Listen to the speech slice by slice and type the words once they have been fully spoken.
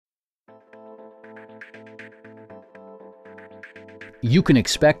You can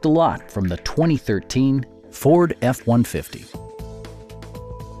expect a lot from the 2013 Ford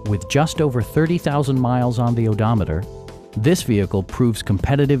F-150. With just over 30,000 miles on the odometer, this vehicle proves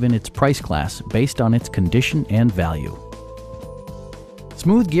competitive in its price class based on its condition and value.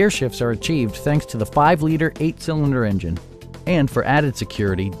 Smooth gear shifts are achieved thanks to the 5-liter 8-cylinder engine. And for added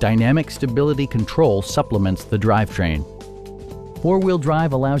security, dynamic stability control supplements the drivetrain. 4-wheel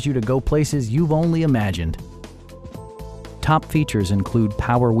drive allows you to go places you've only imagined. Top features include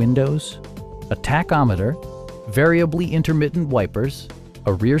power windows, a tachometer, variably intermittent wipers,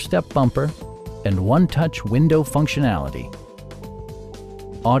 a rear step bumper, and one-touch window functionality.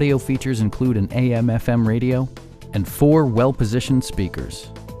 Audio features include an AM/FM radio and 4 well-positioned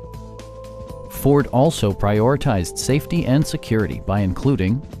speakers. Ford also prioritized safety and security by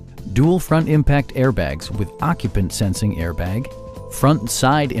including dual front impact airbags with occupant sensing airbag, front and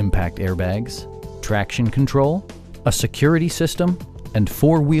side impact airbags, traction control, a security system, and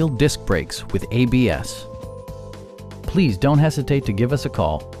 4-wheel disc brakes with ABS. Please don't hesitate to give us a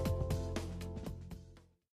call.